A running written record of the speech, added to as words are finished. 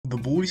The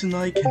boys and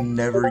I can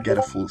never get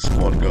a full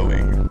squad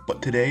going,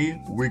 but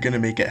today we're gonna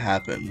make it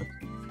happen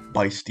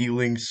by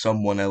stealing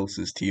someone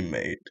else's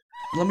teammate.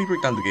 Let me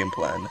break down the game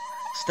plan.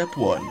 Step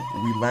 1,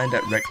 we land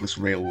at Reckless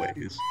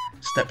Railways.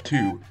 Step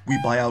 2, we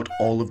buy out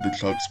all of the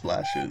chug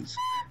splashes.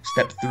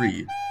 Step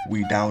 3,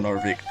 we down our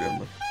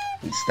victim.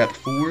 And Step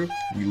 4,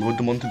 we load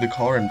them onto the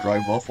car and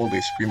drive off while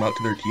they scream out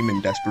to their team in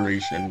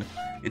desperation.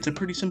 It's a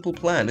pretty simple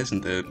plan,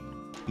 isn't it?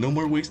 No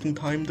more wasting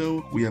time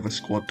though, we have a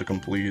squad to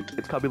complete.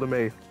 It's Kabila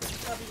May.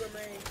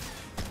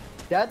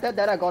 Dad,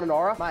 I got an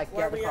aura. Mike,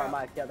 get the car,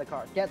 Mike, get the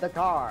car. Get the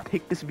car.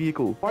 Take this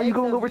vehicle. Why are you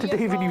going over to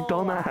David, you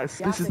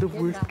dumbass? This is the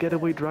worst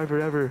getaway driver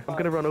ever. I'm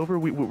gonna run over.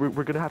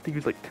 We're gonna have to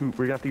use like two.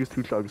 We're gonna have to use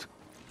 2 chugs.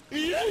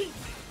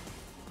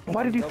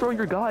 Why did you throw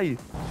your guy?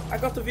 I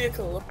got the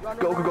vehicle.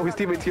 Go. His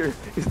teammate's here.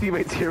 His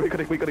teammate's here. We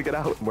gotta get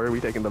out. Where are we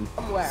taking them?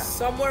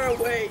 Somewhere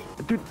away.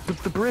 Dude,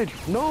 the bridge.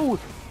 No.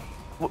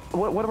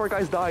 One of our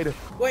guys died.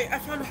 Wait, I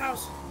found a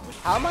house.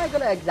 How am I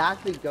gonna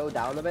exactly go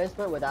down the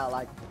basement without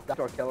like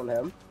or killing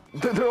him?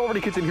 There are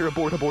already kids in here.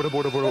 Abort. Oh, wait.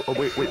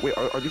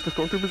 Are these the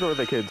stormtroopers or are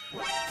they kids?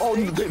 Oh,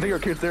 they are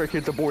kids.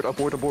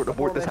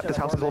 Abort. This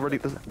house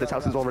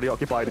is already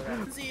occupied.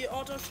 The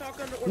auto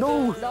shotgun or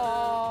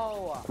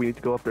No. We need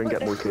to go up there and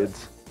get more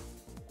kids.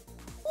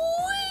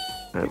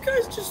 You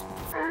guys just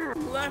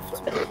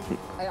left me.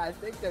 I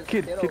think there's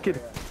Kid. over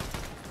here.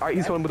 Alright,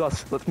 he's coming with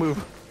us. Let's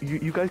move.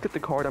 You guys get the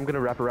card. I'm gonna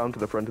wrap around to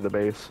the front of the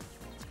base.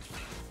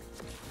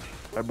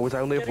 Alright, boys, I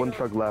only have 1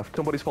 chug left.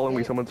 Somebody's following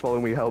me. Someone's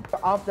following me. Help.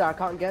 Off there, I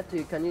can't get to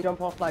you. Can you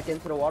jump off like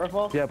into the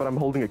waterfall? Yeah, but I'm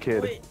holding a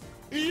kid.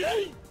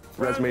 Wait.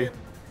 Res me.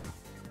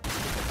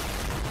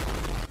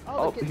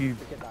 Oh, the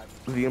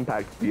the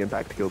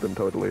impact killed him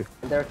totally.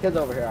 There are kids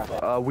over here, I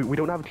think. We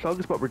don't have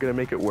chugs, but we're gonna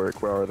make it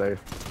work. Where are they?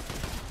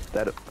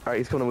 Dead. Alright,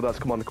 he's coming with us.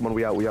 Come on,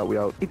 we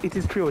out. It's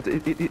his trio.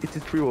 It's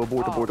his trio.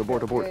 Abort.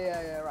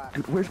 Yeah, right.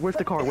 Dude, where's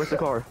the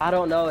car? I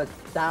don't know, it's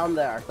down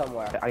there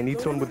somewhere. I need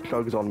someone with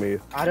chugs on me.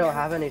 I don't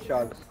have any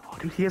chugs. Oh,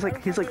 dude, he has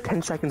like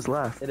 10 seconds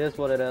left. It is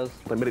what it is.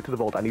 Admit it to the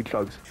vault. I need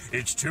chugs.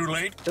 It's too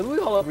late. Did we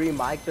all agree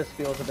Mike just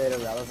feels a bit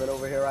irrelevant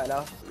over here right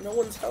now? No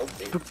one's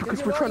helping.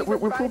 Because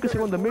we're focusing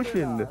on the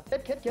mission.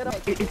 Get up.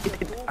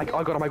 I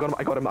got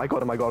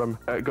him.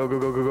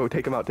 Go.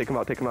 Take him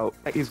out.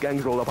 His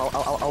gang's rolled up.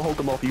 I'll hold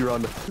them off. You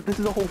run. This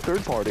is a whole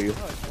third party.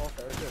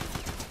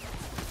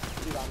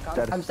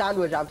 I'm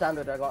sandwiched. I got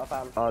a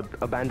fan.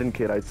 Abandoned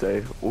kid, I'd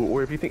say.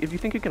 Or if you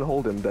think you can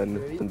hold him,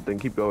 then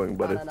keep going.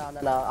 But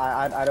No,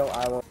 I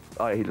won't.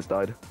 Oh yeah, he just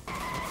died.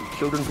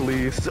 Children,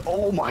 police.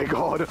 Oh my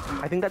god.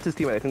 I think that's his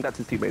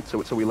teammate.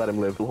 So we let him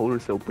live. Hold her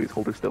still, please.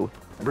 Hold her still.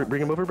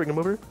 Bring him over.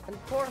 And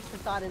Force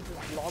decided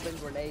to lobbing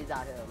grenades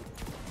at him.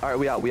 All right,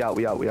 we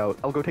out.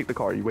 I'll go take the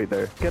car. You wait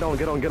there. Get on.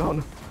 Go.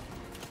 Run.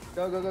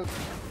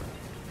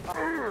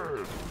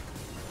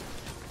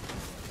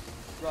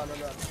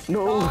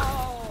 No.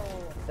 Oh!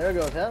 There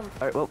goes him.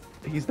 All right, well,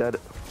 he's dead.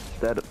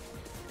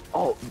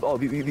 Oh,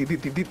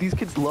 these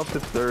kids love to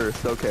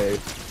thirst. Okay.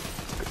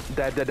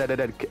 Dead.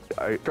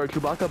 All right, try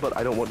Chewbacca, but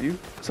I don't want you.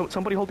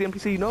 Somebody hold the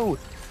NPC. No.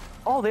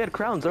 Oh, they had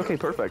crowns. Okay,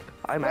 perfect.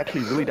 I'm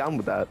actually really down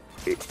with that.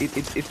 It's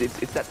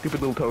that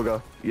stupid little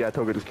toga. Yeah,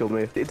 toga just killed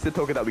me. It's the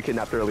toga that we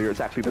kidnapped earlier. It's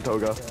actually the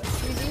toga.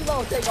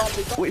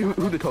 Wait,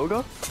 who the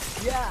toga?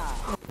 Yeah.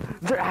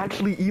 They're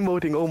actually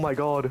emoting. Oh my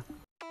god.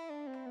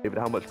 David,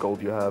 how much gold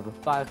do you have?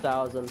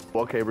 5,000.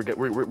 Okay,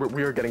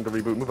 we are getting the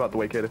reboot. Move out the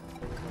way, kid.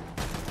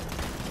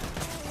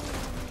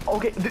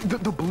 Okay,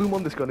 the bloom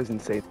on this gun is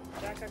insane.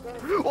 Jack, I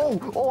got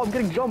Oh, I'm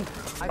getting jumped.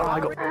 I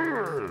got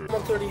I'm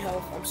on 30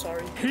 health. I'm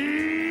sorry.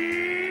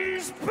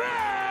 He's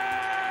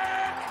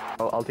back!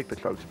 I'll take the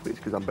chugs, please,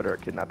 because I'm better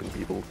at kidnapping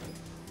people.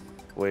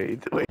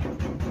 Wait. FBI,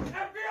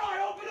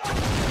 open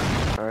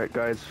up! All right,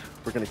 guys,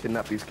 we're gonna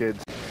kidnap these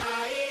kids.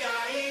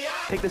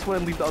 Take this one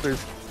and leave the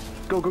others.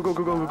 Go.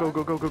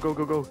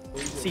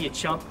 See you,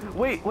 chump.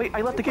 Wait,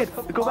 I left the kid.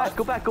 Go back.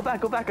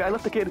 I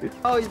left the kid.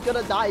 Oh, he's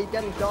gonna die. He's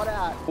getting shot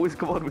at. Boys,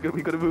 come on,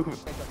 we gotta move.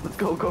 Let's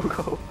go.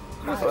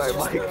 Alright,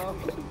 Mike.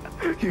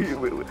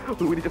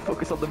 we need to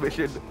focus on the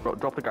mission.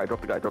 Drop the guy.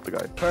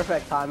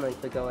 Perfect timing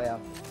to go out.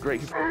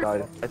 Great, he's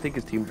died. I think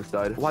his team just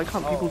died. Why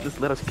can't people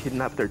just let us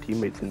kidnap their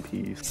teammates in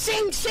peace?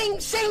 Sing!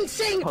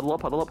 Huddle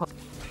up.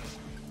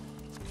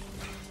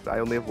 I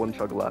only have 1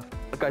 chug left.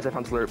 Guys, I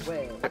found slurps.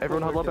 Wait,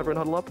 Everyone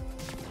huddle up.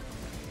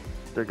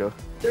 There you go.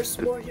 There's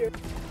more here.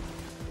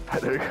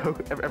 There you go.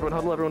 Everyone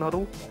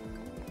huddle.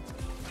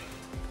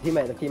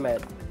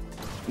 Teammate.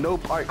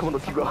 Nope. Alright, come on,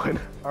 let's keep going.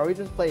 Are we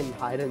just playing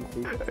hide and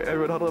seek?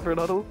 Everyone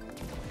huddle.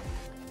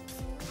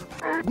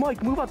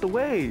 Mike, move out the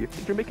way.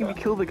 You're making me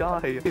kill the guy.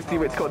 His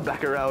teammate's going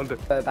back around.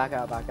 Back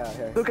out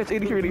here. Look, it's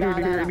in here.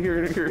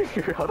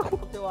 Huddle.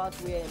 To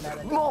us, we ain't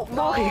mad. No,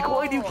 Mike,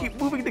 why do you keep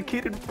moving the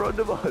kid in front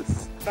of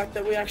us? The fact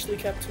that we actually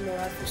kept him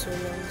alive for so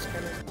long is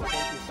kind of...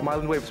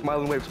 Smiling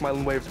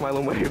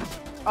wave.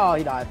 Oh,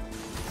 he died.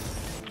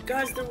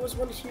 Guys, there was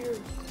one here.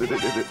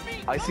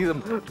 I see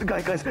them.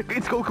 Guys,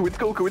 it's Goku.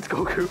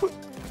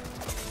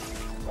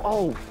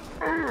 Oh,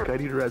 I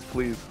need a res,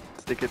 please.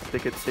 stick it,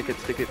 stick it, stick it,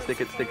 stick it,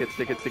 stick it, stick it,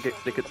 stick it, stick it,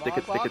 stick it, stick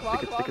it, stick it,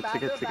 stick it, stick it,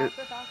 stick it, stick it.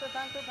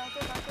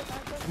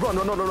 Run,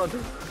 run, run, run, run.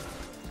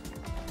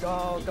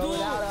 Go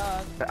without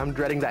us. I'm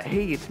dreading that.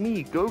 Hey, it's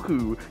me,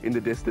 Goku, in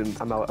the distance.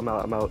 I'm out, I'm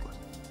out, I'm out.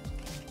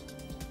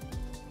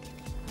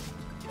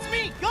 It's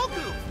me,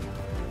 Goku!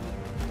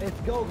 It's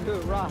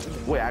Goku, run.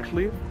 Wait,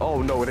 actually?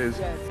 Oh, no, it is.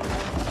 Yes.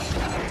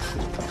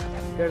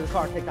 There's a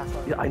car, take that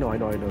car. Yeah, I know.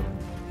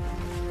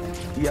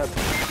 Yep.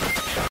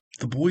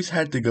 The boys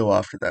had to go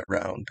after that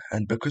round,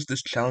 and because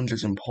this challenge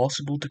is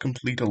impossible to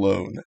complete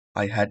alone,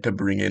 I had to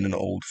bring in an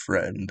old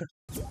friend.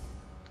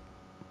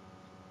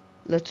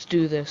 Let's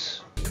do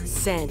this.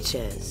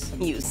 Sanchez,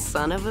 you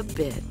son of a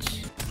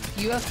bitch.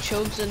 You have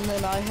chugs and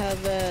then I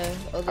have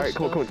other Alright,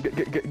 come on.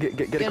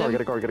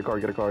 Get a car,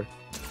 get a car.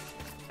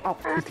 Oh,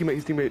 his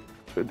teammate.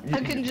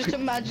 I can just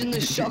imagine the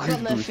shock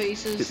on their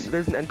faces.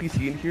 There's an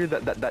NPC in here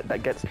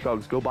that gets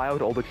chugs. Go buy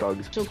out all the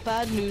chugs. So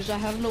bad news, I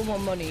have no more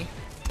money.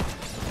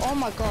 Oh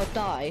my god,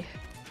 die.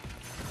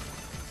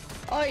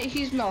 Alright,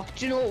 he's knocked.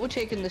 Do you know what? We're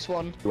taking this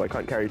one. I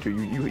can't carry two.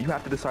 You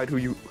have to decide who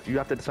you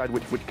have to decide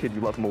which kid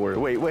you love more.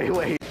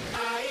 Wait.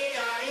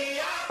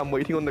 I'm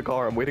waiting on the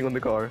car.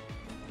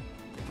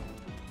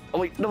 Oh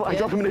wait, no, I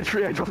dropped him in a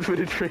tree.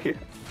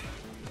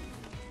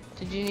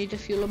 Did you need to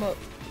fuel him up?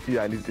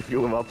 Yeah, I need to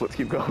fuel him up. Let's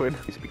keep going.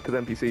 Speak to the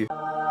NPC.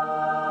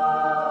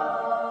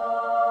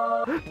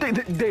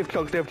 They have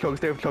chugs.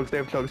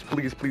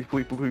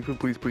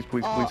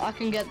 Please. Oh, I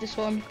can get this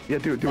one. Yeah,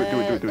 do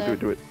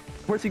it.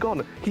 Where's he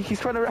gone? He's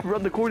trying to wrap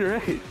around the corner,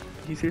 eh?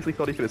 He seriously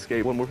thought he could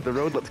escape. One more for the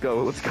road. Let's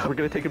go. We're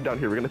gonna take him down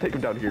here.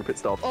 Pit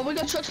stop. Oh, we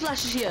got truck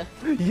splashes here.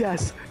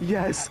 Yes.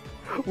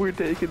 We're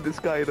taking this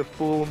guy the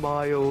full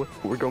mile.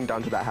 We're going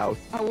down to that house.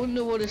 I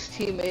wonder what his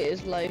teammate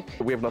is like.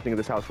 We have nothing in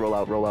this house. Roll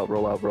out.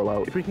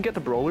 If we can get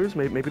the brawlers,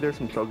 maybe there's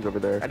some chugs over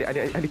there. I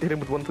need to hit him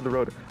with one for the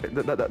road.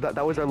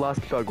 That was our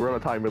last chug. We're on a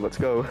timer. Let's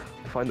go.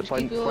 Find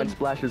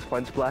splashes.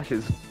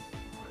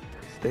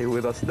 Stay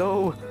with us.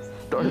 No.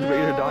 Darth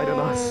Vader died on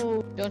us.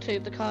 You want to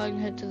take the car and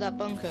head to that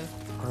bunker?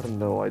 I don't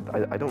know.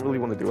 I don't really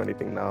want to do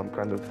anything now.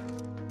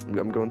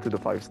 I'm going through the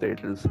 5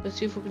 stages. Let's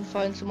see if we can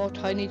find some more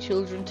tiny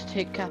children to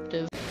take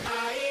captive.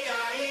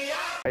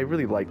 I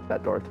really liked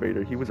that Darth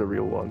Vader. He was a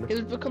real one. He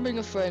was becoming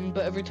a friend,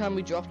 but every time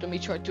we dropped him, he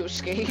tried to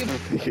escape.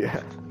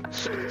 Yeah.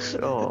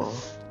 Oh.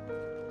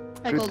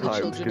 I Good called the times,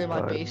 children good in my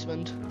times.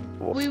 basement.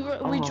 We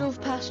drove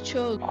past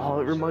Chug.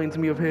 Oh, it reminds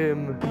me of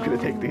him. I'm gonna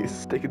take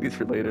these. Taking these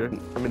for later.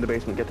 I'm in the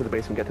basement. Get to the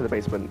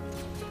basement.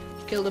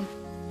 Killed him.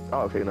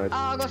 Oh, okay, nice.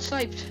 Ah, I got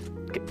sniped.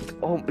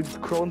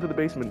 Crawl into the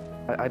basement.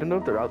 I don't know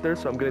if they're out there,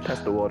 so I'm gonna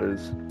test the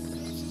waters.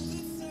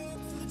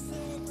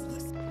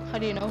 How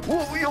do you know?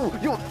 Whoa,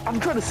 yo, I'm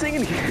trying to sing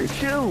in here.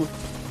 Chill.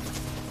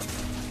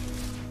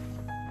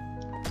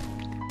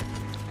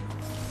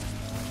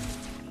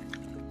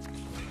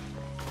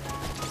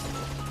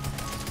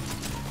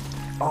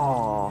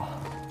 Oh,